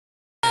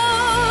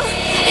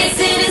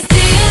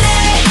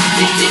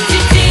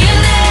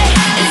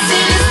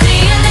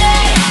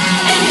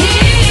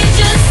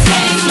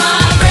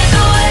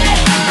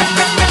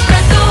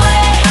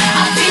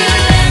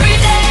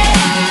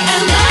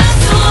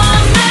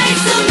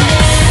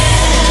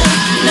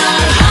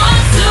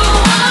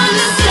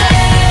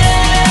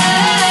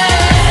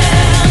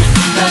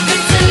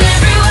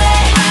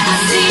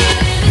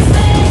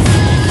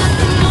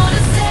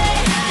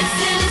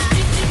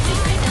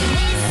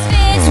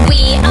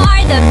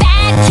the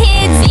bad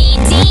kids, be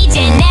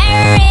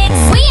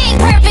degenerics. We ain't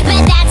perfect,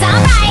 but that's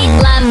alright.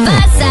 Love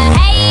us or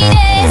hate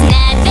us,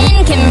 nothing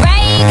can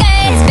break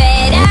us.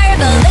 Better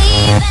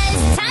believe us,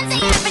 times they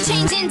ever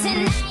changing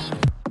tonight.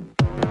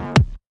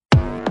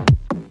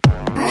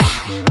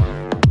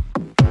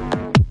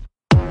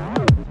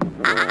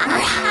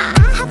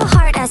 I have a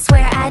heart, I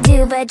swear I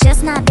do, but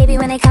just not, baby,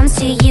 when it comes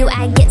to you.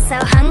 I get so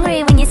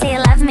hungry when you say you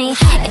love me.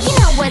 If you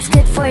know what's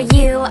good for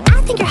you,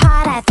 I think you're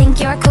hot, I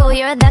think you're cool.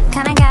 You're the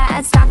kind of guy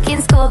I'd stalk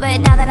in school, but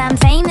now that I'm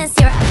famous,